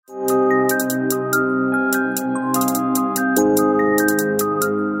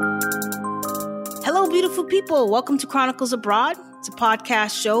beautiful people. Welcome to Chronicles Abroad. It's a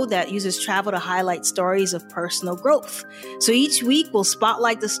podcast show that uses travel to highlight stories of personal growth. So each week, we'll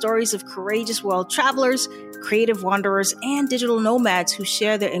spotlight the stories of courageous world travelers, creative wanderers, and digital nomads who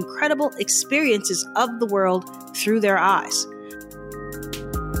share their incredible experiences of the world through their eyes.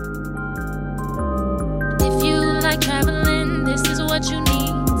 If you like traveling, this is what you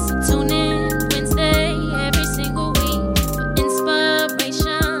need. So tune in Wednesday every single week for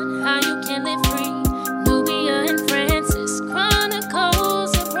inspiration, how you can live free. Nubia and Francis,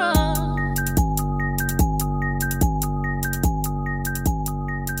 Chronicles Abroad.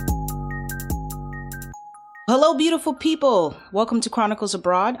 Hello, beautiful people. Welcome to Chronicles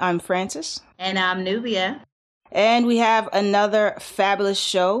Abroad. I'm Francis. And I'm Nubia. And we have another fabulous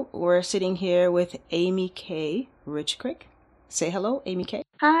show. We're sitting here with Amy K. Richcrick. Say hello, Amy K.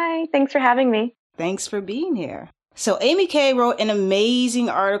 Hi, thanks for having me. Thanks for being here. So Amy K wrote an amazing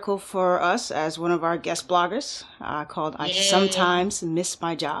article for us as one of our guest bloggers called I Sometimes Miss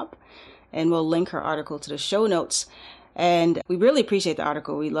My Job. And we'll link her article to the show notes. And we really appreciate the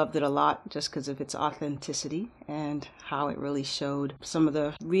article. We loved it a lot just because of its authenticity and how it really showed some of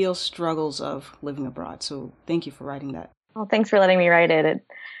the real struggles of living abroad. So thank you for writing that. Well, thanks for letting me write it.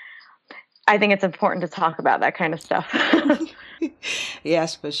 I think it's important to talk about that kind of stuff.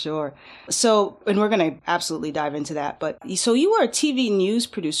 Yes, for sure. So, and we're going to absolutely dive into that. But so you were a TV news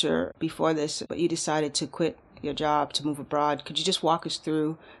producer before this, but you decided to quit your job to move abroad. Could you just walk us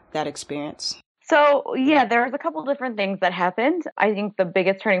through that experience? So, yeah, there was a couple different things that happened. I think the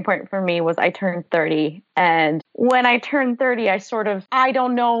biggest turning point for me was I turned 30. And when I turned 30, I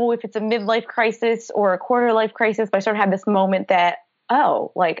don't know if it's a midlife crisis or a quarter life crisis, but I sort of had this moment that,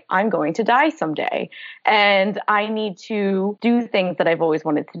 I'm going to die someday. And I need to do things that I've always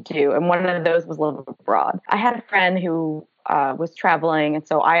wanted to do. And one of those was live abroad. I had a friend who was traveling. And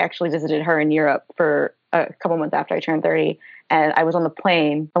so I actually visited her in Europe for a couple months after I turned 30. And I was on the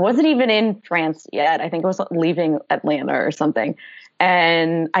plane. I wasn't even in France yet. I think I was leaving Atlanta or something.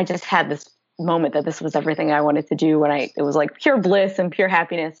 And I just had this moment that this was everything I wanted to do. And it was like pure bliss and pure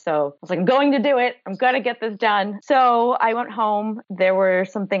happiness. So I was like, I'm going to do it. I'm going to get this done. So I went home. There were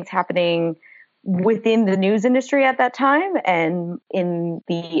some things happening within the news industry at that time and in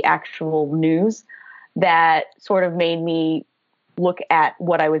the actual news that sort of made me look at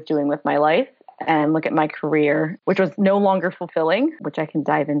what I was doing with my life and look at my career, which was no longer fulfilling, which I can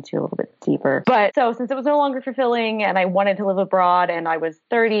dive into a little bit deeper. But so since it was no longer fulfilling and I wanted to live abroad and I was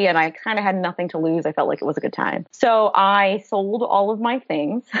 30 and I kind of had nothing to lose, I felt like it was a good time. So I sold all of my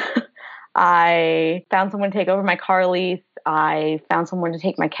things. I found someone to take over my car lease. I found someone to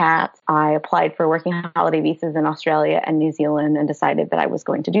take my cats. I applied for working holiday visas in Australia and New Zealand and decided that I was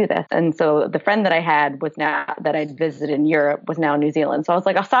going to do this. And so the friend that I had that I'd visited in Europe was now in New Zealand. So I was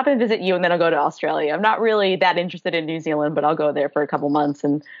like, I'll stop and visit you and then I'll go to Australia. I'm not really that interested in New Zealand, but I'll go there for a couple months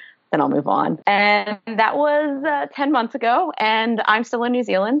and then I'll move on. And that was 10 months ago. And I'm still in New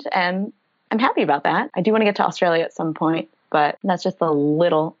Zealand and I'm happy about that. I do want to get to Australia at some point. But that's just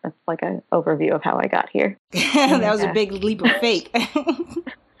that's like an overview of how I got here. That was a big leap of faith.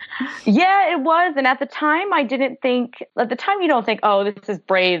 Yeah, it was. And at the time, you don't think, oh, this is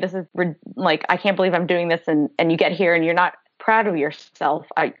brave. This is like, I can't believe I'm doing this. And you get here and you're not proud of yourself.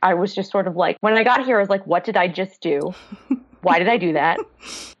 I was just sort of like, when I got here, I was like, what did I just do? Why did I do that?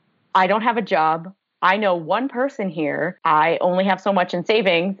 I don't have a job. I know one person here. I only have so much in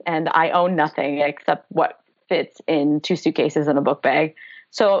savings and I own nothing except what fits in 2 suitcases and a book bag.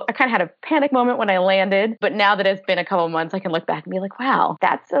 So I kind of had a panic moment when I landed, but now that it's been a couple of months, I can look back and be like, wow,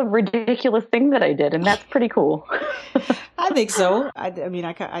 that's a ridiculous thing that I did. And that's pretty cool. I think so. I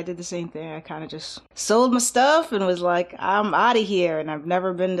did the same thing. I kind of just sold my stuff and was like, I'm out of here. And I've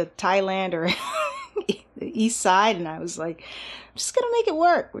never been to Thailand or the East Side. And I was like, I'm just going to make it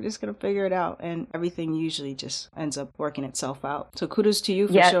work. We're just going to figure it out. And everything usually just ends up working itself out. So kudos to you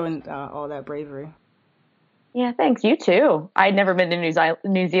for showing all that bravery. Yeah, thanks. You too. I'd never been to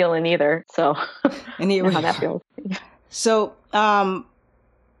New Zealand either, so and here how that feels. So, how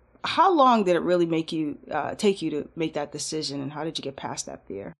long did it really take you to make that decision, and how did you get past that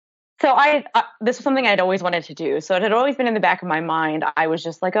fear? So this was something I'd always wanted to do. So it had always been in the back of my mind. I was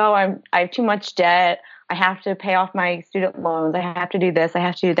just like, I have too much debt. I have to pay off my student loans. I have to do this. I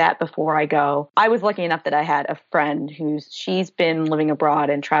have to do that before I go. I was lucky enough that I had a friend she's been living abroad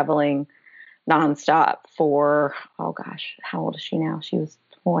and traveling nonstop for, how old is she now? She was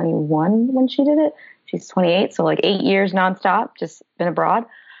 21 when she did it. She's 28. So like 8 years nonstop, just been abroad.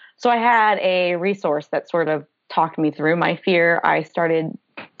 So I had a resource that sort of talked me through my fear. I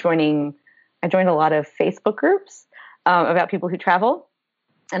joined a lot of Facebook groups about people who travel.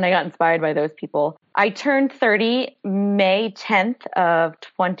 And I got inspired by those people. I turned 30 May 10th of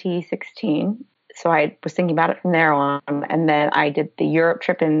 2016. So I was thinking about it from there on. And then I did the Europe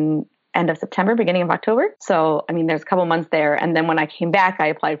trip in end of September, beginning of October. So, I mean, there's a couple months there. And then when I came back, I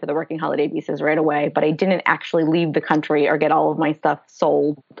applied for the working holiday visas right away, but I didn't actually leave the country or get all of my stuff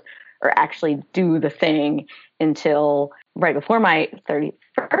sold or actually do the thing until right before my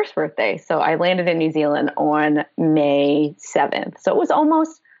 31st birthday. So I landed in New Zealand on May 7th. So it was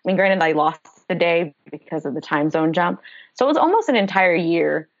almost, I mean, granted, I lost the day because of the time zone jump. So it was almost an entire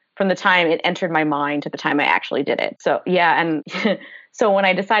year from the time it entered my mind to the time I actually did it. So yeah. And so when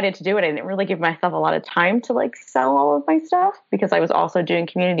I decided to do it, I didn't really give myself a lot of time to like sell all of my stuff because I was also doing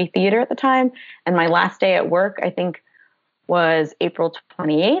community theater at the time. And my last day at work, I think, was April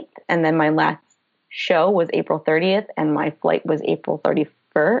 28th. And then my last show was April 30th. And my flight was April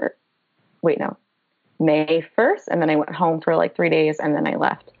 31st. Wait, no, May 1st. And then I went home for like 3 days and then I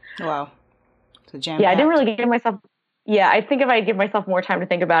left. Wow. So yeah, I didn't really give myself. Yeah, I think if I give myself more time to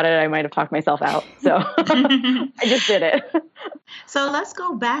think about it, I might have talked myself out. So I just did it. So let's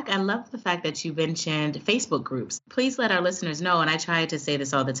go back. I love the fact that you mentioned Facebook groups. Please let our listeners know, and I try to say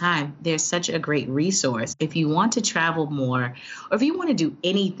this all the time, there's such a great resource. If you want to travel more, or if you want to do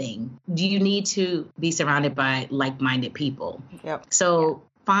anything, you need to be surrounded by like-minded people. Yep. So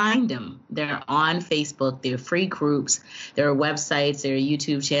find them. They're on Facebook. They're free groups. There are websites. There are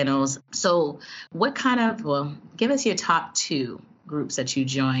YouTube channels. So what kind of, well, give us your top 2 groups that you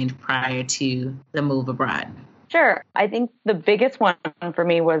joined prior to the move abroad. Sure. I think the biggest one for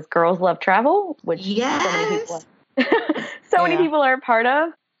me was Girls Love Travel, which yes. so many people are a part of.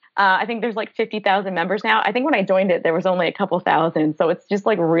 I think there's like 50,000 members now. I think when I joined it, there was only a couple thousand. So it's just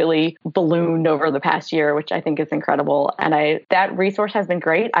like really ballooned over the past year, which I think is incredible. And that resource has been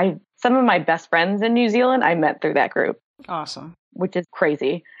great. Some of my best friends in New Zealand, I met through that group. Awesome. Which is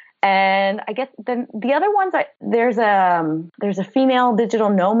crazy. And I guess then the other ones, there's a female digital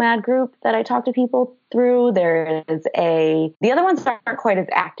nomad group that I talk to people through. The other ones aren't quite as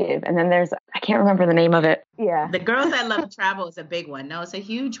active. And then I can't remember the name of it. Yeah. The Girls That Love Travel is a big one. No, it's a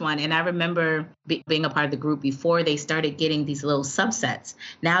huge one. And I remember being a part of the group before they started getting these little subsets.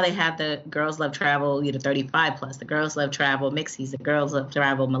 Now they have the Girls Love Travel, 35 plus, the Girls Love Travel Mixies, the Girls Love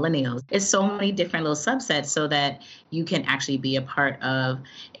Travel Millennials. It's so many different little subsets so that you can actually be a part of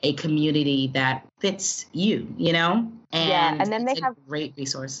a community that fits you, And then they have a great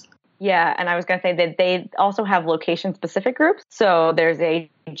resource. Yeah, and I was going to say that they also have location-specific groups. So there's a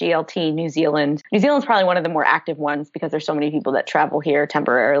GLT New Zealand. New Zealand's probably one of the more active ones because there's so many people that travel here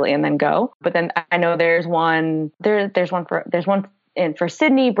temporarily and then go. But then I know there's one for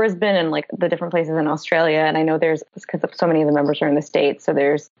Sydney, Brisbane, and like the different places in Australia. And I know there's, because so many of the members are in the States, so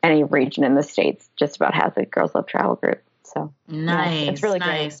there's any region in the States just about has a Girls Love Travel group. So nice. Yeah, it's really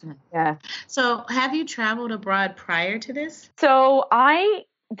nice. Great. Yeah. So have you traveled abroad prior to this? So I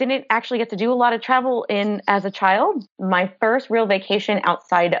didn't actually get to do a lot of travel as a child. My first real vacation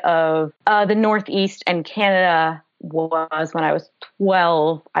outside of the Northeast and Canada was when I was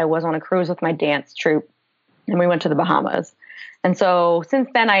 12. I was on a cruise with my dance troupe and we went to the Bahamas. And so since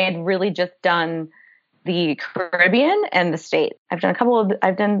then I had really just done the Caribbean and the States. I probably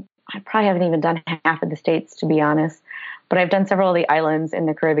haven't even done half of the States, to be honest, but I've done several of the islands in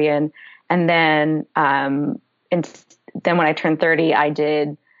the Caribbean. And then, then when I turned 30, I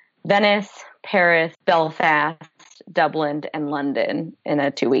did Venice, Paris, Belfast, Dublin, and London in a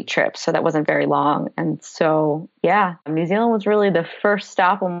 2-week trip. So that wasn't very long. And so, yeah, New Zealand was really the first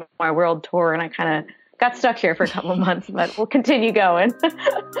stop on my world tour. And I kind of got stuck here for a couple of months, but we'll continue going.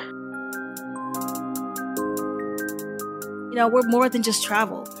 We're more than just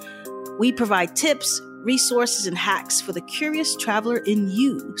travel. We provide tips, resources, and hacks for the curious traveler in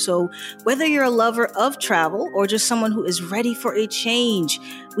you. So whether you're a lover of travel or just someone who is ready for a change,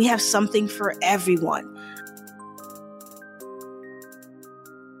 we have something for everyone.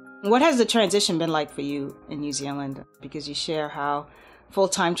 What has the transition been like for you in New Zealand? Because you share how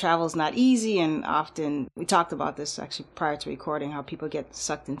full-time travel is not easy, and often, we talked about this actually prior to recording, how people get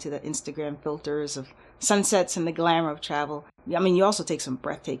sucked into the Instagram filters of sunsets and the glamour of travel. I mean, you also take some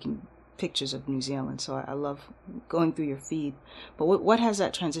breathtaking pictures of New Zealand, so I love going through your feed. But what has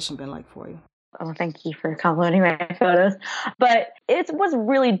that transition been like for you? Oh, thank you for complimenting my photos. But it was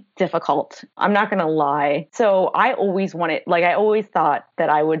really difficult. I'm not going to lie. So I always thought that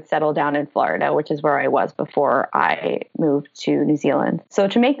I would settle down in Florida, which is where I was before I moved to New Zealand. So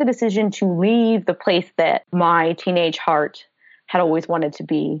to make the decision to leave the place that my teenage heart had always wanted to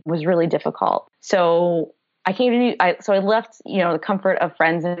be was really difficult. So I came to so I left, the comfort of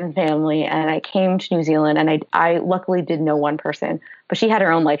friends and family, and I came to New Zealand, and I luckily did know one person, but she had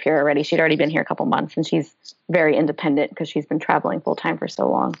her own life here already. She'd already been here a couple months, and she's very independent because she's been traveling full time for so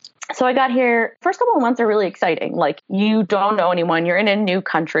long. So I got here. First couple of months are really exciting. Like, you don't know anyone. You're in a new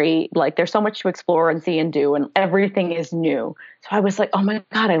country. Like, there's so much to explore and see and do, and everything is new. So I was like, oh my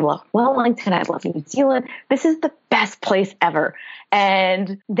God, I love Wellington. I love New Zealand. This is the best place ever.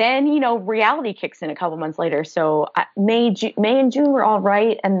 And then, reality kicks in a couple months later. So May and June were all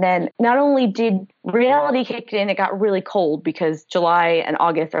right. And then not only did reality kick in, it got really cold because July and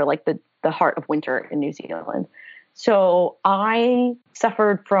August are like the heart of winter in New Zealand. So I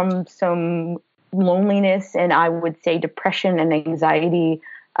suffered from some loneliness, and I would say depression and anxiety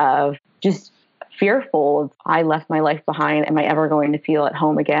of just fearful of, I left my life behind. Am I ever going to feel at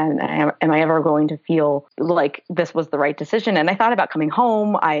home again? Am I ever going to feel like this was the right decision? And I thought about coming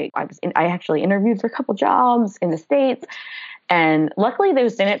home. I actually interviewed for a couple jobs in the States, and luckily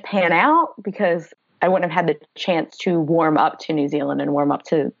those didn't pan out because I wouldn't have had the chance to warm up to New Zealand and warm up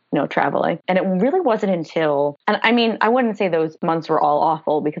to, traveling. And it really wasn't until, and I mean, I wouldn't say those months were all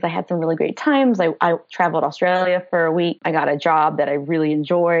awful because I had some really great times. I traveled Australia for a week. I got a job that I really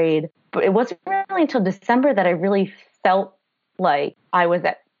enjoyed, but it wasn't really until December that I really felt like I was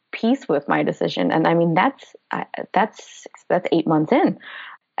at peace with my decision. And I mean, that's 8 months in.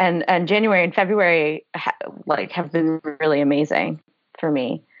 And January and February have been really amazing for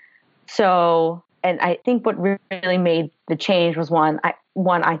me. So, and I think what really made the change was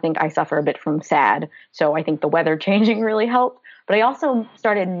I think I suffer a bit from SAD. So I think the weather changing really helped. But I also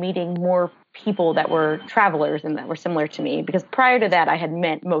started meeting more people that were travelers and that were similar to me, because prior to that, I had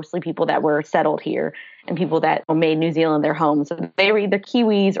met mostly people that were settled here and people that made New Zealand their home. So they were either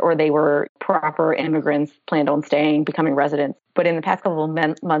Kiwis or they were proper immigrants, planned on staying, becoming residents. But in the past couple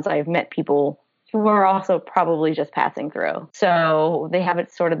of months, I've met people who are also probably just passing through. So they have it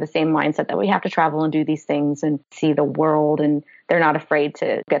sort of the same mindset that we have to travel and do these things and see the world. And they're not afraid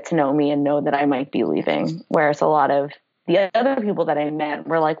to get to know me and know that I might be leaving. Whereas a lot of the other people that I met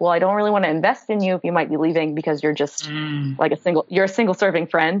were like, well, I don't really want to invest in you if you might be leaving because you're just you're a single serving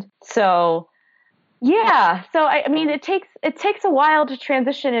friend. So yeah. So I mean, it takes a while to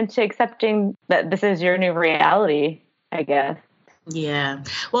transition into accepting that this is your new reality, I guess. Yeah.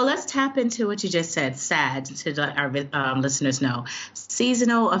 Well, let's tap into what you just said, SAD, to let our listeners know.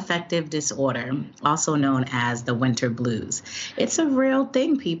 Seasonal affective disorder, also known as the winter blues. It's a real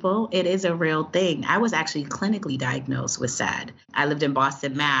thing, people. It is a real thing. I was actually clinically diagnosed with SAD. I lived in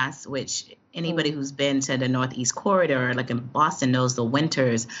Boston, Mass, which anybody who's been to the Northeast Corridor, like in Boston, knows the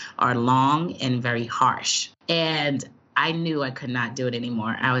winters are long and very harsh. And I knew I could not do it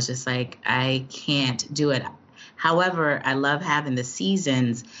anymore. I was just like, I can't do it. However, I love having the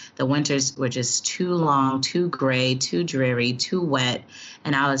seasons. The winters were just too long, too gray, too dreary, too wet.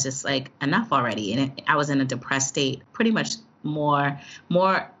 And I was just like, enough already. And I was in a depressed state pretty much more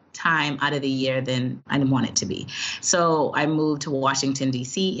time out of the year than I wanted to be. So I moved to Washington,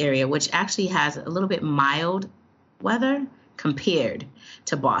 D.C. area, which actually has a little bit mild weather compared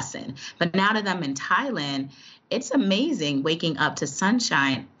to Boston. But now that I'm in Thailand, it's amazing waking up to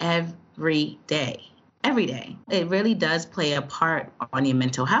sunshine every day. Every day. It really does play a part on your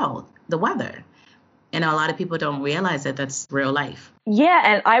mental health, the weather. And a lot of people don't realize that that's real life. Yeah.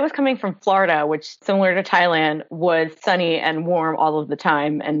 And I was coming from Florida, which, similar to Thailand, was sunny and warm all of the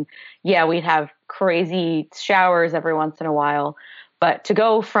time. And yeah, we'd have crazy showers every once in a while. But to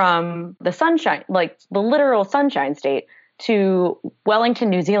go from the sunshine, like the literal sunshine state, to Wellington,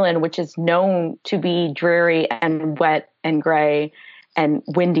 New Zealand, which is known to be dreary and wet and gray and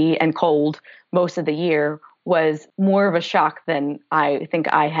windy and cold most of the year, was more of a shock than I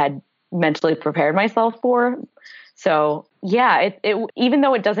think I had mentally prepared myself for. So yeah, it even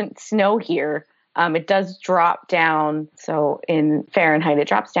though it doesn't snow here, it does drop down. So in Fahrenheit, it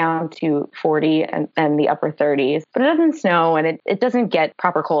drops down to 40 and the upper 30s, but it doesn't snow and it doesn't get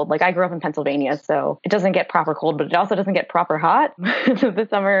proper cold. Like, I grew up in Pennsylvania, so it doesn't get proper cold, but it also doesn't get proper hot. The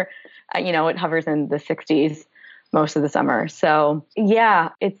summer, it hovers in the 60s. Most of the summer. So yeah,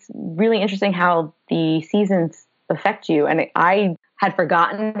 it's really interesting how the seasons affect you. And I had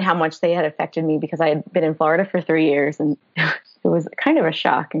forgotten how much they had affected me because I had been in Florida for 3 years, and it was kind of a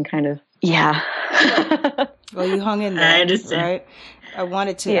shock and kind of, yeah. Well, you hung in there, I understand. Right? I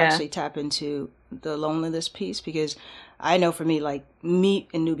wanted to actually tap into the loneliness piece, because I know for me, like, me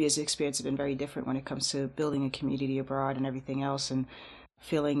and Nubia's experience have been very different when it comes to building a community abroad and everything else. And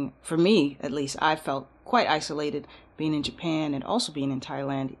feeling, for me at least, I felt quite isolated being in Japan and also being in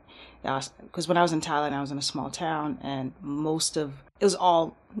Thailand. Because when I was in Thailand, I was in a small town, and it was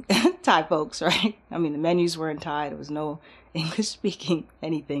all Thai folks, right? I mean, the menus were in Thai. There was no English speaking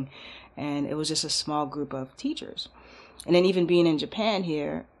anything. And it was just a small group of teachers. And then even being in Japan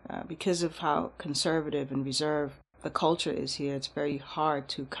here, because of how conservative and reserved the culture is here, it's very hard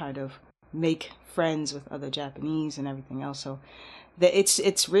to kind of make friends with other Japanese and everything else. So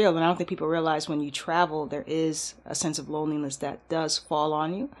it's real. And I don't think people realize when you travel, there is a sense of loneliness that does fall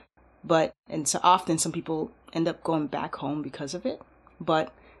on you. And so often some people end up going back home because of it.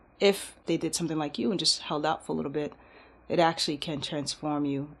 But if they did something like you and just held out for a little bit, it actually can transform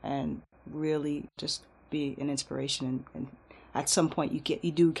you and really just be an inspiration. And at some point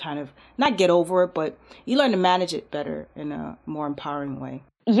you do kind of not get over it, but you learn to manage it better in a more empowering way.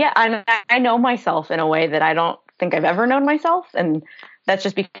 Yeah, I know myself in a way that I don't think I've ever known myself. And that's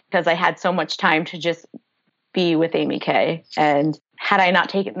just because I had so much time to just be with Amy Kay. And had I not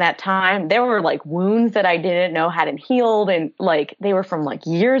taken that time, there were like wounds that I didn't know hadn't healed. And like, they were from like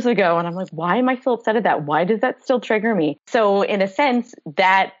years ago. And I'm like, why am I still upset at that? Why does that still trigger me? So in a sense,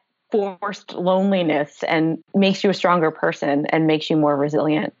 that forced loneliness and makes you a stronger person and makes you more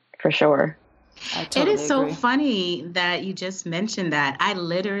resilient, for sure. It is so funny that you just mentioned that. I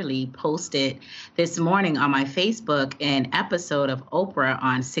literally posted this morning on my Facebook an episode of Oprah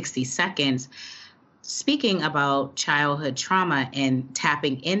on 60 Seconds speaking about childhood trauma and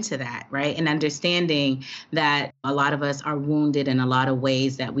tapping into that, right? And understanding that a lot of us are wounded in a lot of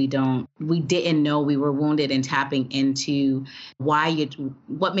ways that we didn't know we were wounded, and tapping into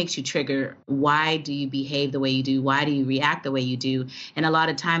what makes you trigger, why do you behave the way you do, why do you react the way you do? And a lot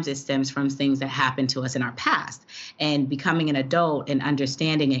of times it stems from things that happened to us in our past, and becoming an adult and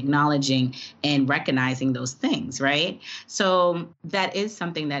understanding, acknowledging, and recognizing those things, right? So that is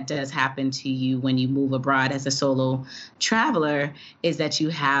something that does happen to you when you move abroad as a solo traveler, is that you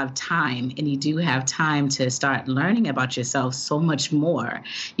have time, and you do have time to start learning about yourself so much more.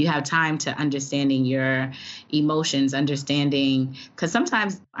 You have time to understanding your emotions, understanding, because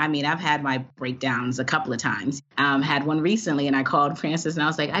sometimes, I mean, I've had my breakdowns a couple of times. Had one recently, and I called Francis and I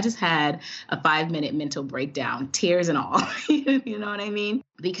was like, I just had a 5-minute mental breakdown, tears and all. You know what I mean?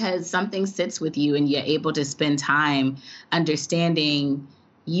 Because something sits with you and you're able to spend time understanding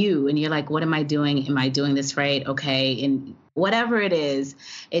you, and you're like, what am I doing? Am I doing this right? Okay. And whatever it is,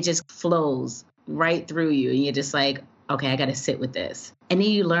 it just flows right through you. And you're just like, okay, I got to sit with this. And then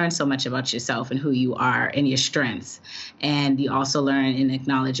you learn so much about yourself and who you are and your strengths. And you also learn and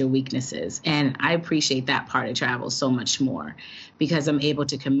acknowledge your weaknesses. And I appreciate that part of travel so much more, because I'm able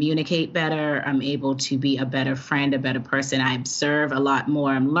to communicate better. I'm able to be a better friend, a better person. I observe a lot more.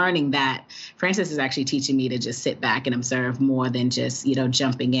 I'm learning that. Francis is actually teaching me to just sit back and observe more than just,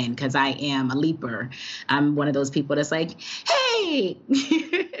 jumping in, because I am a leaper. I'm one of those people that's like, hey,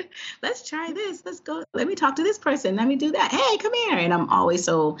 let's try this. Let's go. Let me talk to this person. Let me do that. Hey, come here. And I'm always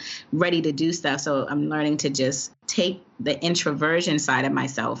so ready to do stuff. So I'm learning to just take the introversion side of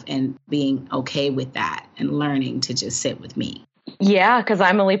myself and being okay with that, and learning to just sit with me. Yeah, because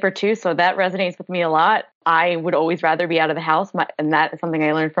I'm a leaper too. So that resonates with me a lot. I would always rather be out of the house. And that is something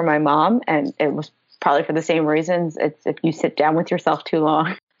I learned from my mom. And it was probably for the same reasons. It's if you sit down with yourself too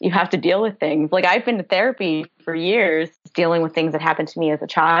long, you have to deal with things. Like, I've been to therapy for years dealing with things that happened to me as a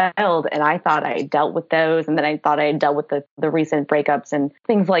child. And I thought I dealt with those. And then I thought I had dealt with the recent breakups and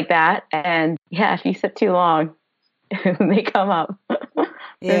things like that. And yeah, if you sit too long, they come up.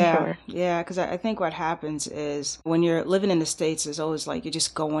 Yeah, sure. Yeah, because I think what happens is when you're living in the States, it's always like you're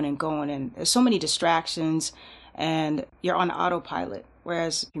just going and going, and there's so many distractions, and you're on autopilot.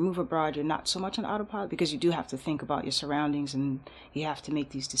 Whereas if you move abroad, you're not so much on autopilot, because you do have to think about your surroundings, and you have to make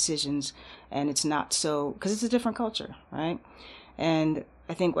these decisions, and it's not so, because it's a different culture, right? And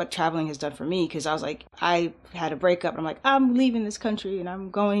I think what traveling has done for me, because I was like, I had a breakup, and I'm like, I'm leaving this country, and I'm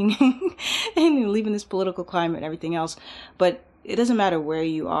going and leaving this political climate and everything else. But it doesn't matter where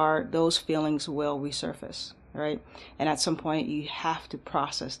you are, those feelings will resurface, right? And at some point, you have to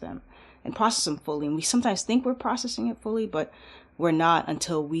process them and process them fully. And we sometimes think we're processing it fully, but we're not,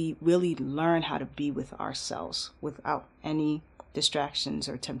 until we really learn how to be with ourselves without any distractions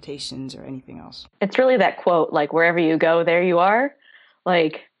or temptations or anything else. It's really that quote, like, wherever you go, there you are.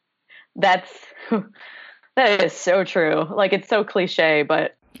 Like, that is so true. Like, it's so cliche,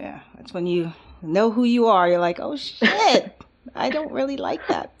 but yeah, that's when you know who you are. You're like, oh shit, I don't really like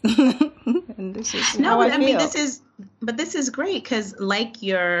that. And this is how I feel. I mean, But this is great because, like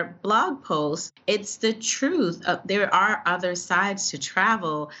your blog post, it's the truth. There are other sides to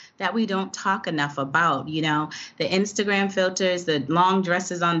travel that we don't talk enough about. You know, the Instagram filters, the long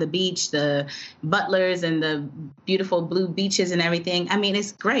dresses on the beach, the butlers and the beautiful blue beaches and everything. I mean,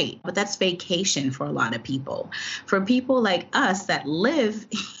 it's great, but that's vacation for a lot of people. For people like us that live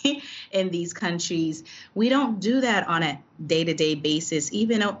in these countries, we don't do that on a day-to-day basis,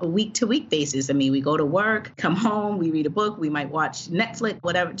 even a week-to-week basis. I mean, we go to work, come home, we read a book, we might watch Netflix,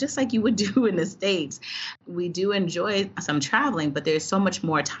 whatever, just like you would do in the States. We do enjoy some traveling, but there's so much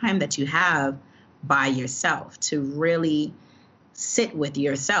more time that you have by yourself to really sit with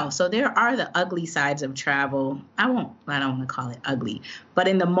yourself. So there are the ugly sides of travel. I don't want to call it ugly, but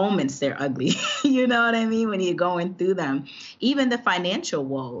in the moments they're ugly. You know what I mean? When you're going through them, even the financial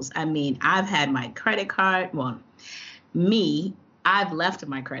woes. I mean, I've had my credit card. Well, I've left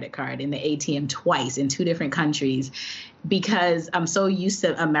my credit card in the ATM twice in 2 different countries because I'm so used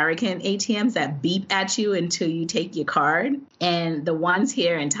to American ATMs that beep at you until you take your card. And the ones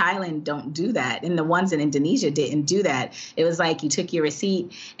here in Thailand don't do that. And the ones in Indonesia didn't do that. It was like you took your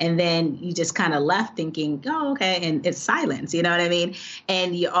receipt and then you just kind of left thinking, oh, okay. And it's silence. You know what I mean?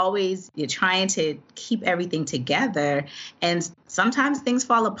 And you're trying to keep everything together. And sometimes things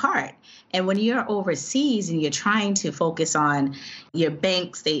fall apart. And when you're overseas and you're trying to focus on your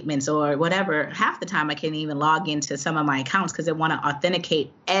bank statements or whatever, half the time I can't even log into some of my accounts because I want to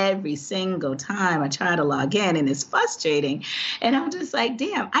authenticate every single time I try to log in, and it's frustrating. And I'm just like,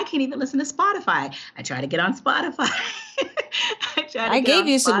 damn, I can't even listen to Spotify. I try to get on Spotify. I gave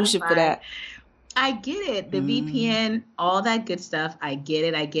you a solution for that. I get it. The VPN, all that good stuff. I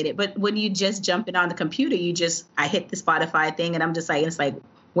get it. But when you just jump in on the computer, I hit the Spotify thing and I'm just like, it's like,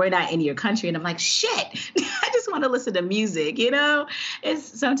 we're not in your country. And I'm like, shit, I just want to listen to music, you know?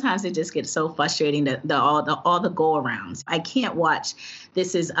 Sometimes it just gets so frustrating, all the go-arounds. I can't watch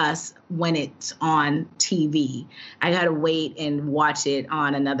This Is Us when it's on TV. I got to wait and watch it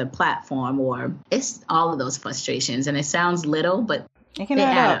on another platform, or it's all of those frustrations. And it sounds little, but it can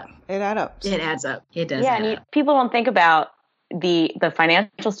add up. It adds up. It adds up. It does. Yeah, and people don't think about the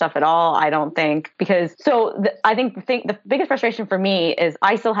financial stuff at all, I don't think, because I think the biggest frustration for me is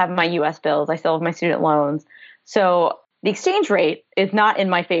I still have my US bills, I still have my student loans. So the exchange rate is not in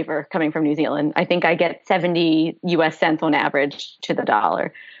my favor coming from New Zealand. I think I get 70 US cents on average to the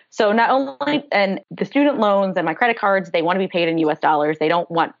dollar. So not only, and the student loans and my credit cards, they want to be paid in US dollars. They don't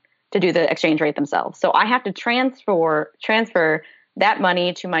want to do the exchange rate themselves. So I have to transfer that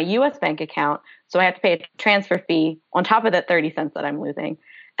money to my US bank account. So I have to pay a transfer fee on top of that 30 cents that I'm losing.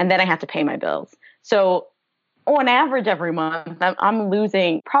 And then I have to pay my bills. So on average every month, I'm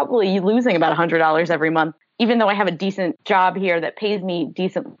probably losing about $100 every month, even though I have a decent job here that pays me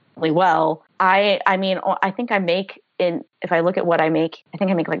decently well. I think I make, if I look at what I make, I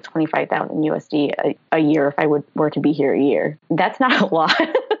think I make like 25,000 USD a year if I were to be here a year. That's not a lot.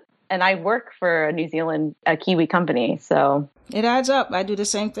 And I work for a Kiwi company, so it adds up. I do the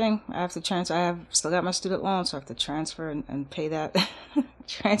same thing. I have to transfer. I have still got my student loan, so I have to transfer and pay that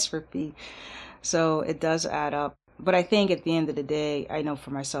transfer fee. So it does add up. But I think at the end of the day, I know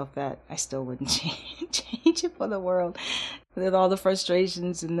for myself that I still wouldn't change it for the world, with all the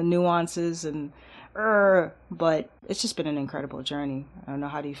frustrations and the nuances but it's just been an incredible journey. I don't know.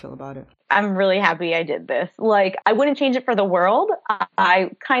 How do you feel about it? I'm really happy I did this. Like, I wouldn't change it for the world.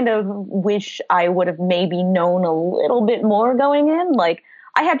 I kind of wish I would have maybe known a little bit more going in. Like,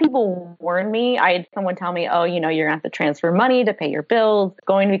 I had people warn me. I had someone tell me, oh, you're going to have to transfer money to pay your bills. It's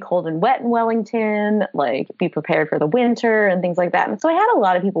going to be cold and wet in Wellington. Like, be prepared for the winter and things like that. And so I had a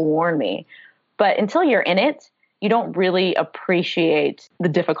lot of people warn me. But until you're in it, you don't really appreciate the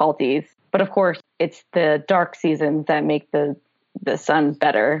difficulties. But of course, it's the dark seasons that make the sun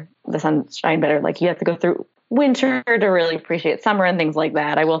better, the sunshine better. Like, you have to go through winter to really appreciate summer and things like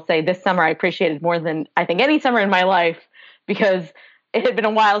that. I will say this summer I appreciated more than I think any summer in my life, because it had been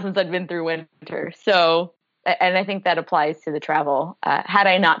a while since I'd been through winter. So, and I think that applies to the travel. Had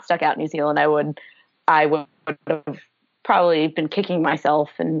I not stuck out New Zealand, I would have probably been kicking myself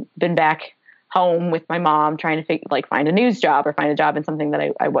and been back home with my mom trying to find a news job or find a job in something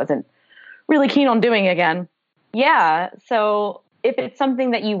that I wasn't really keen on doing again. Yeah. So if it's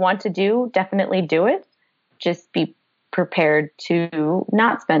something that you want to do, definitely do it. Just be prepared to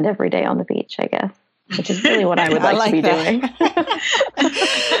not spend every day on the beach, I guess, which is really what I would like to be doing.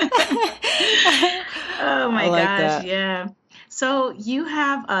 Oh my gosh. Yeah. So you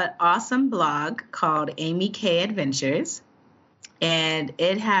have an awesome blog called Amy K Adventures, and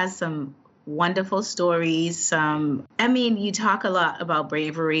it has some wonderful stories. You talk a lot about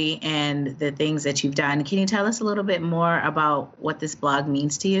bravery and the things that you've done. Can you tell us a little bit more about what this blog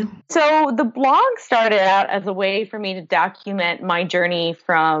means to you? So the blog started out as a way for me to document my journey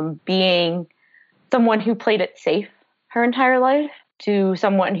from being someone who played it safe her entire life to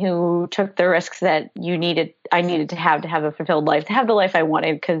someone who took the risks that I needed to have a fulfilled life, to have the life I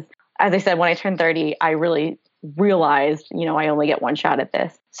wanted. Because as I said, when I turned 30, I really realized, I only get one shot at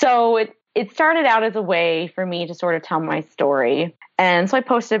this. So it started out as a way for me to sort of tell my story. And so I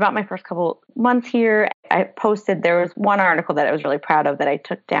posted about my first couple months here. There was one article that I was really proud of that I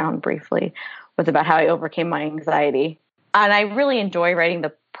took down briefly, was about how I overcame my anxiety. And I really enjoy writing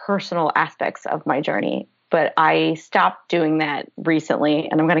the personal aspects of my journey. But I stopped doing that recently,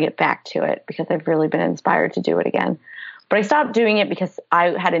 and I'm going to get back to it because I've really been inspired to do it again. But I stopped doing it because I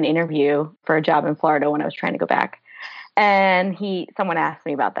had an interview for a job in Florida when I was trying to go back. And someone asked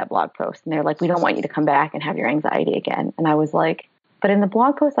me about that blog post, and they're like, "We don't want you to come back and have your anxiety again." And I was like, but in the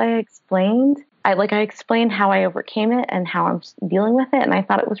blog post I explained how I overcame it and how I'm dealing with it. And I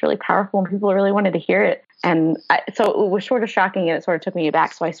thought it was really powerful and people really wanted to hear it. And so it was sort of shocking and it sort of took me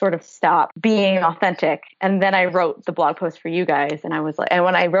aback. So I sort of stopped being authentic. And then I wrote the blog post for you guys. And I was like, and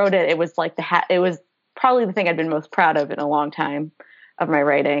when I wrote it, it was like it was probably the thing I'd been most proud of in a long time of my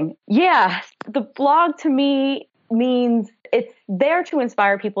writing. Yeah. The blog to me means it's there to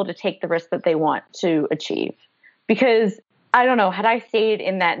inspire people to take the risk that they want to achieve. Because I don't know, had I stayed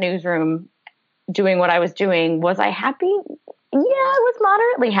in that newsroom doing what I was doing, was I happy? Yeah, I was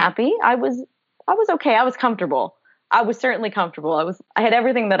moderately happy. I was okay. I was comfortable. I was certainly comfortable. I had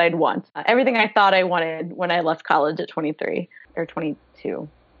everything that I'd want, everything I thought I wanted when I left college at 23 or 22,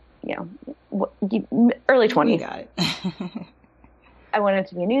 early 20s. You got it. I wanted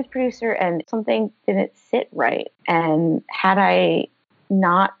to be a news producer and something didn't sit right. And had I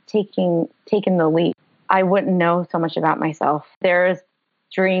not taken the leap, I wouldn't know so much about myself. There's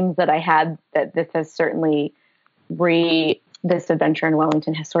dreams that I had that this has certainly this adventure in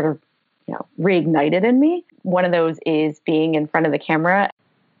Wellington has sort of, reignited in me. One of those is being in front of the camera,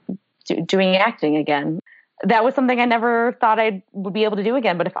 doing acting again. That was something I never thought I would be able to do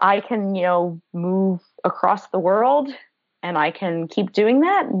again. But if I can, move across the world and I can keep doing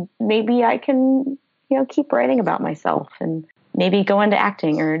that, maybe I can, keep writing about myself and maybe go into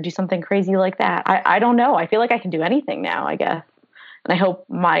acting or do something crazy like that. I don't know. I feel like I can do anything now, I guess. And I hope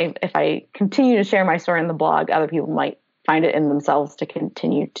if I continue to share my story in the blog, other people might find it in themselves to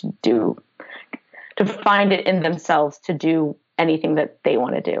continue to find it in themselves to do anything that they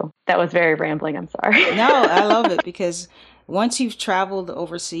want to do. That was very rambling. I'm sorry. No, I love it because once you've traveled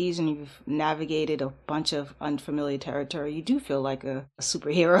overseas and you've navigated a bunch of unfamiliar territory, you do feel like a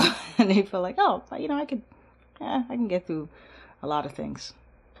superhero and you feel like, I can get through a lot of things.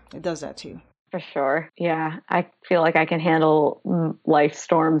 It does that too. For sure. Yeah. I feel like I can handle life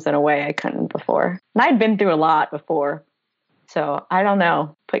storms in a way I couldn't before. And I'd been through a lot before. So I don't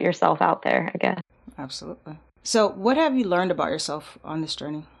know. Put yourself out there, I guess. Absolutely. So what have you learned about yourself on this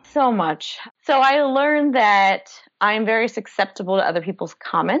journey? So much. So I learned that I'm very susceptible to other people's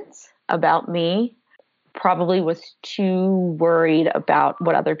comments about me. Probably was too worried about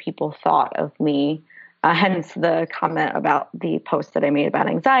what other people thought of me. Hence the comment about the post that I made about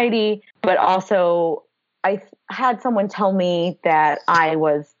anxiety. But also, I had someone tell me that I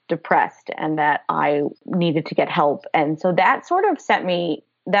was depressed and that I needed to get help. And so that sort of sent me,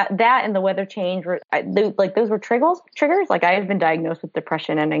 that and the weather change, those were triggers. Like I had been diagnosed with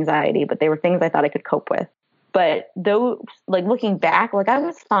depression and anxiety, but they were things I thought I could cope with. But though, looking back, I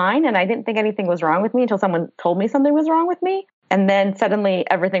was fine and I didn't think anything was wrong with me until someone told me something was wrong with me. And then suddenly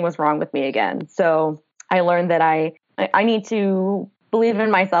everything was wrong with me again. So I learned that I need to believe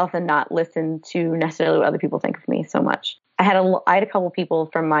in myself and not listen to necessarily what other people think of me so much. I had a couple people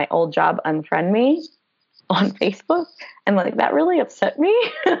from my old job unfriend me on Facebook, and that really upset me.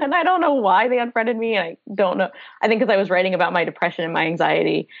 And I don't know why they unfriended me. And I don't know. I think because I was writing about my depression and my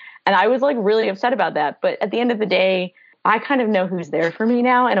anxiety, and I was really upset about that. But at the end of the day, I kind of know who's there for me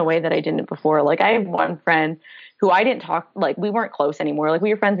now in a way that I didn't before. I have one friend who I didn't talk, we weren't close anymore. We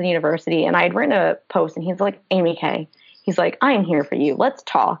were friends in university, and I had written a post and he's like, "Amy K," he's like, "I'm here for you. Let's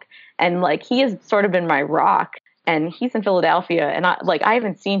talk." And he has sort of been my rock, and he's in Philadelphia, and I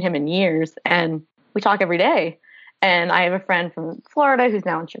haven't seen him in years, and we talk every day. And I have a friend from Florida who's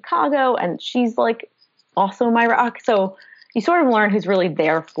now in Chicago, and she's also my rock. So you sort of learn who's really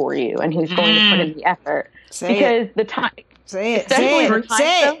there for you and who's going to put in the effort. The time. Say it.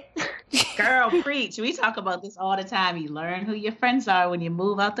 Girl, preach. We talk about this all the time. You learn who your friends are when you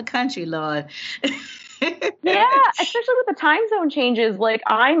move out the country, Lord. Yeah, especially with the time zone changes. Like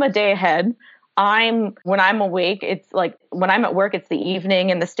I'm a day ahead. When I'm awake, it's like when I'm at work, it's the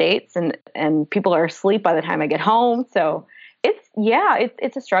evening in the States and people are asleep by the time I get home. So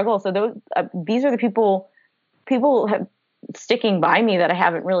it's a struggle. So these are the people have sticking by me that I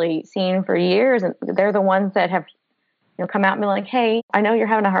haven't really seen for years. And they're the ones that have, come out and be like, hey, I know you're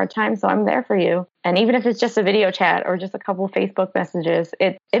having a hard time, so I'm there for you. And even if it's just a video chat or just a couple of Facebook messages,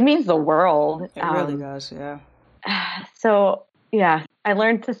 it means the world. It really does. Yeah. So yeah, I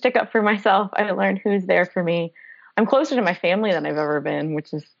learned to stick up for myself. I learned who's there for me. I'm closer to my family than I've ever been,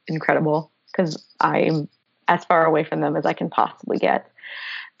 which is incredible because I'm as far away from them as I can possibly get.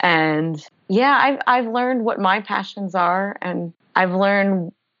 And yeah, I've learned what my passions are, and I've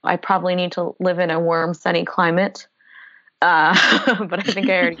learned I probably need to live in a warm, sunny climate. But I think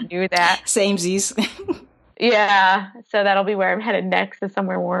I already knew that. Samesies. Yeah, so that'll be where I'm headed next, is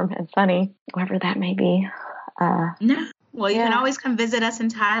somewhere warm and sunny, wherever that may be. No. Well, you can always come visit us in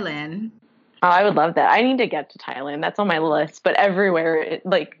Thailand. Oh, I would love that. I need to get to Thailand. That's on my list. But everywhere,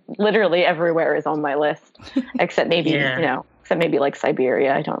 literally everywhere is on my list, except maybe, except maybe like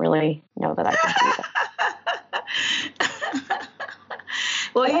Siberia. I don't really know that I can do that.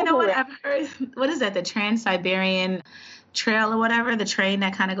 Well, you know what I've heard? What is that? The Trans-Siberian Trail or whatever, the train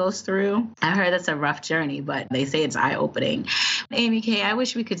that kind of goes through. I heard that's a rough journey, but they say it's eye-opening. Amy K, I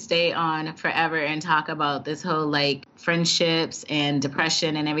wish we could stay on forever and talk about this whole like friendships and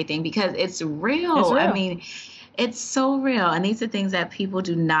depression and everything, because it's real. It's real. I mean, it's so real. And these are things that people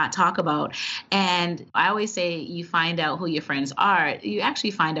do not talk about. And I always say you find out who your friends are. You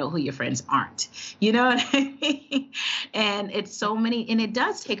actually find out who your friends aren't. You know what I mean? And it's so many, and it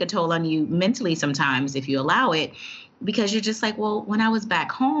does take a toll on you mentally sometimes if you allow it. Because you're just like, well, when I was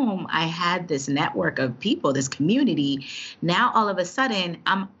back home, I had this network of people, this community. Now, all of a sudden,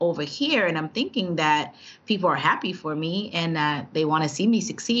 I'm over here and I'm thinking that people are happy for me and that they want to see me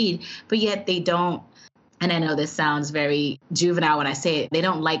succeed, but yet they don't. And I know this sounds very juvenile when I say it. They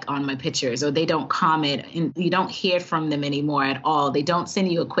don't like on my pictures, or they don't comment, and you don't hear from them anymore at all. They don't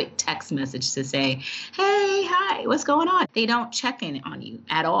send you a quick text message to say, hey, hi, what's going on? They don't check in on you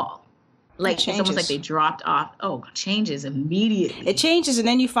at all. Like it's almost like they dropped off. Oh, changes immediately. It changes, and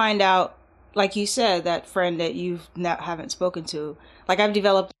then you find out, like you said, that friend that you haven't spoken to. Like I've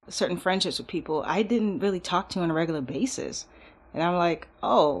developed certain friendships with people I didn't really talk to on a regular basis, and I'm like,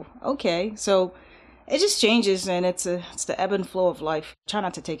 oh, okay. So it just changes, and it's the ebb and flow of life. Try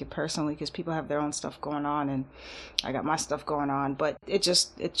not to take it personally because people have their own stuff going on, and I got my stuff going on. But it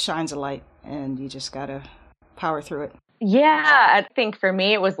shines a light, and you just gotta power through it. Yeah, I think for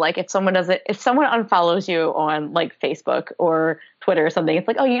me, it was like if someone unfollows you on like Facebook or Twitter or something, it's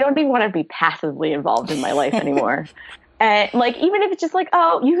like, oh, you don't even want to be passively involved in my life anymore. And like, even if it's just like,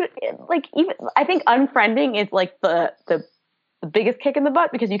 oh, I think unfriending is like the biggest kick in the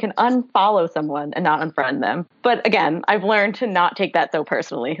butt, because you can unfollow someone and not unfriend them. But again, I've learned to not take that so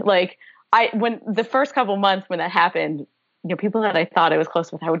personally. Like when the first couple months when that happened, people that I thought I was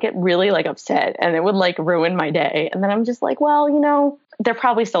close with, I would get really like upset and it would like ruin my day. And then I'm just like, well, they're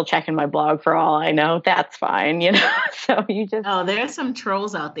probably still checking my blog for all I know. That's fine, So you just... Oh, there are some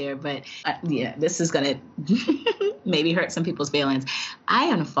trolls out there, but this is going to maybe hurt some people's feelings.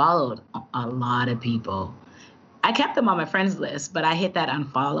 I unfollowed a lot of people. I kept them on my friends list, but I hit that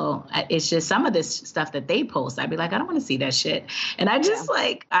unfollow. It's just some of this stuff that they post, I'd be like, I don't want to see that shit. And I just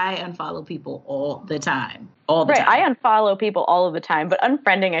I unfollow people all the time. All the time. I unfollow people all of the time, but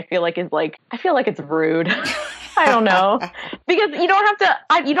unfriending I feel like it's rude. I don't know. Because you don't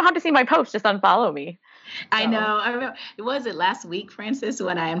have to see my post, just unfollow me. So. I know. I remember, was it last week, Francis,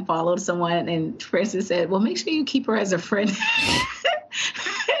 when I unfollowed someone and Francis said, well, make sure you keep her as a friend.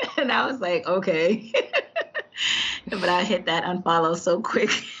 And I was like, okay. But I hit that unfollow so quick.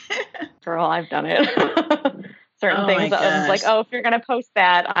 Girl, I've done it. Certain things. I was like, oh, if you're going to post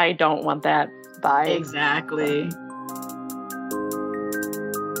that, I don't want that. Bye. Exactly.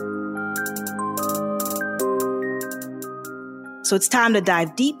 So it's time to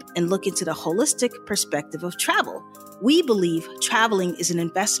dive deep and look into the holistic perspective of travel. We believe traveling is an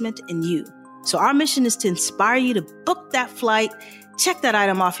investment in you. So our mission is to inspire you to book that flight, check that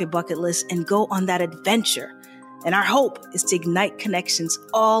item off your bucket list, and go on that adventure. And our hope is to ignite connections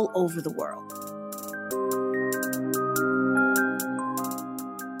all over the world.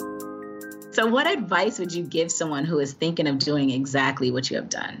 So what advice would you give someone who is thinking of doing exactly what you have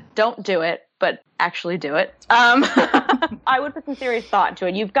done? Don't do it, but actually do it. I would put some serious thought into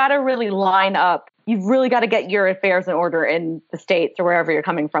it. You've got to really line up. You've really got to get your affairs in order in the States or wherever you're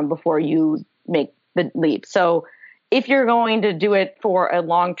coming from before you make the leap. So if you're going to do it for a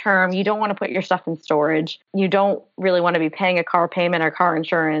long term, you don't want to put your stuff in storage. You don't really want to be paying a car payment or car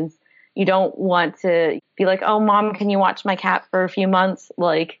insurance. You don't want to be like, oh, mom, can you watch my cat for a few months?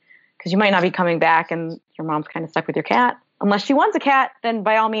 Like, because you might not be coming back and your mom's kind of stuck with your cat. Unless she wants a cat, then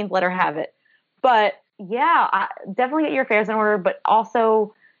by all means, let her have it. But yeah, definitely get your affairs in order, but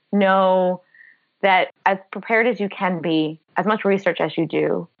also know that as prepared as you can be, as much research as you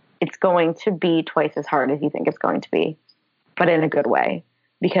do, it's going to be twice as hard as you think it's going to be, but in a good way.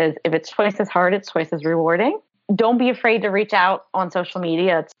 Because if it's twice as hard, it's twice as rewarding. Don't be afraid to reach out on social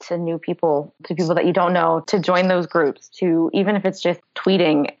media to new people, to people that you don't know, to join those groups, to even if it's just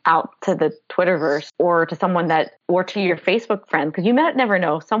tweeting out to the Twitterverse or to someone or to your Facebook friends, because you might never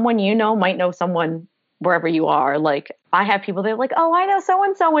know. Someone you know might know someone wherever you are. Like, I have people that are like, oh, I know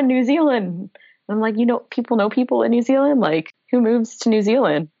so-and-so in New Zealand. And I'm like, people know people in New Zealand? Like, who moves to New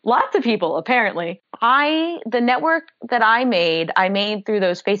Zealand? Lots of people, apparently. The network that I made through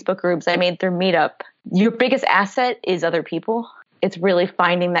those Facebook groups, I made through Meetup. Your biggest asset is other people. It's really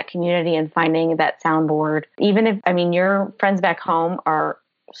finding that community and finding that soundboard. Even if, your friends back home are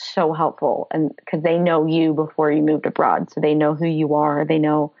so helpful, and because they know you before you moved abroad. So they know who you are. They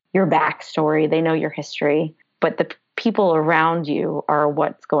know your backstory. They know your history. But the people around you are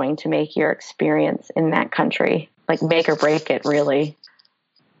what's going to make your experience in that country, like, make or break it, really.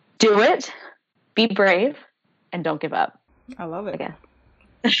 Do it, be brave, and don't give up. I love it. Again.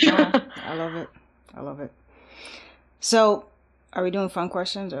 I love it. I love it. So, are we doing fun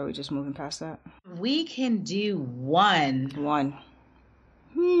questions, or are we just moving past that? We can do one. All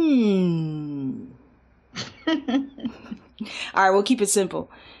right, we'll keep it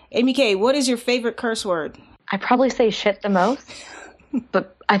simple. Amy K, what is your favorite curse word? I probably say shit the most,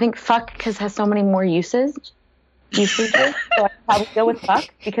 but I think fuck because has so many more usages. So I probably go with fuck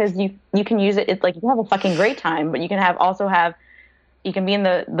because you can use it. It's like you have a fucking great time, but you can you can be in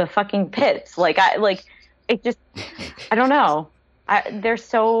the fucking pits. I don't know. There's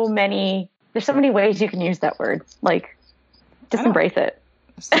so many ways you can use that word. Like, just embrace it.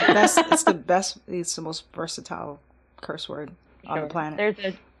 It's the best. It's the most versatile curse word on the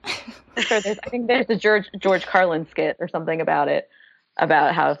planet. I think there's a George Carlin skit or something about it,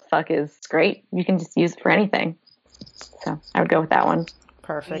 about how fuck is great. You can just use it for anything. So I would go with that one.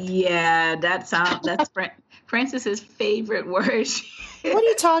 Perfect. Yeah, that's Francis's favorite word. What are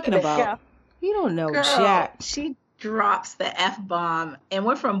you talking about? Yeah. You don't know jack. She drops the F-bomb, and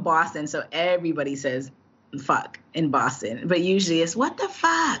we're from Boston, so everybody says fuck in Boston, but usually it's what the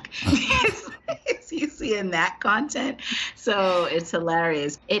fuck. It's usually in that content, so it's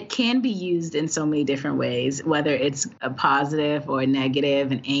hilarious. It can be used in so many different ways, whether it's a positive or a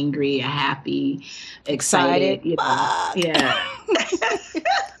negative, an angry, a happy, excited. Yeah.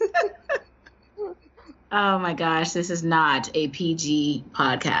 Oh my gosh, this is not a PG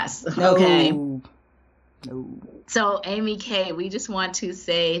podcast. Okay. No. So, Amy K, we just want to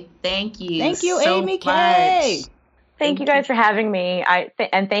say thank you. Thank you, so Amy K. Thank you guys for having me.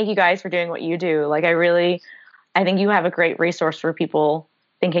 And thank you guys for doing what you do. Like, I think you have a great resource for people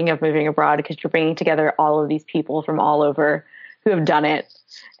thinking of moving abroad, because you're bringing together all of these people from all over who have done it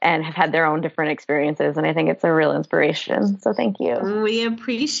and have had their own different experiences. And I think it's a real inspiration. So thank you. We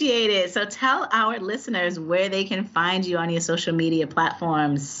appreciate it. So tell our listeners where they can find you on your social media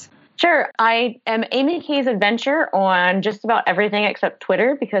platforms. Sure. I am Amy K's Adventure on just about everything except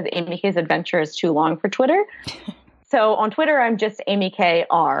Twitter, because Amy K's Adventure is too long for Twitter. So on Twitter, I'm just Amy K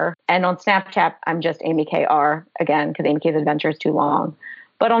R. And on Snapchat, I'm just Amy K R, again, because Amy K's Adventure is too long.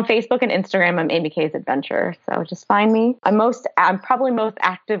 But on Facebook and Instagram, I'm Amy K's Adventure. So just find me. I'm probably most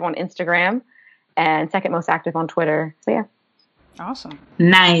active on Instagram and second most active on Twitter. So yeah. Awesome.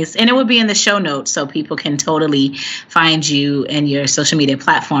 Nice. And it will be in the show notes so people can totally find you and your social media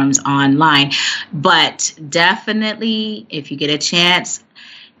platforms online. But definitely, if you get a chance,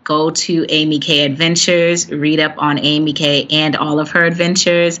 go to Amy K Adventures, read up on Amy K and all of her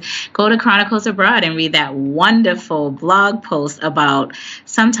adventures. Go to Chronicles Abroad and read that wonderful blog post about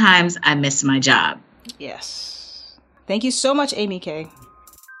Sometimes I Miss My Job. Yes. Thank you so much, Amy K.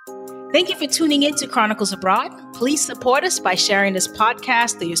 Thank you for tuning in to Chronicles Abroad. Please support us by sharing this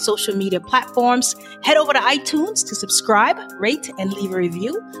podcast through your social media platforms. Head over to iTunes to subscribe, rate, and leave a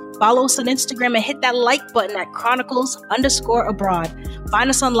review. Follow us on Instagram and hit that like button at Chronicles_Abroad. Find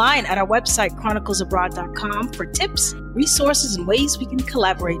us online at our website, chroniclesabroad.com, for tips, resources, and ways we can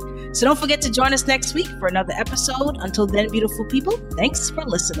collaborate. So don't forget to join us next week for another episode. Until then, beautiful people, thanks for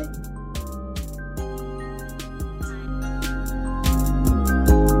listening.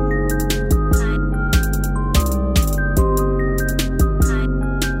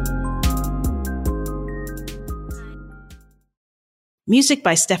 Music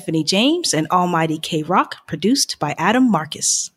by Stephanie James and Almighty K Rock, produced by Adam Marcus.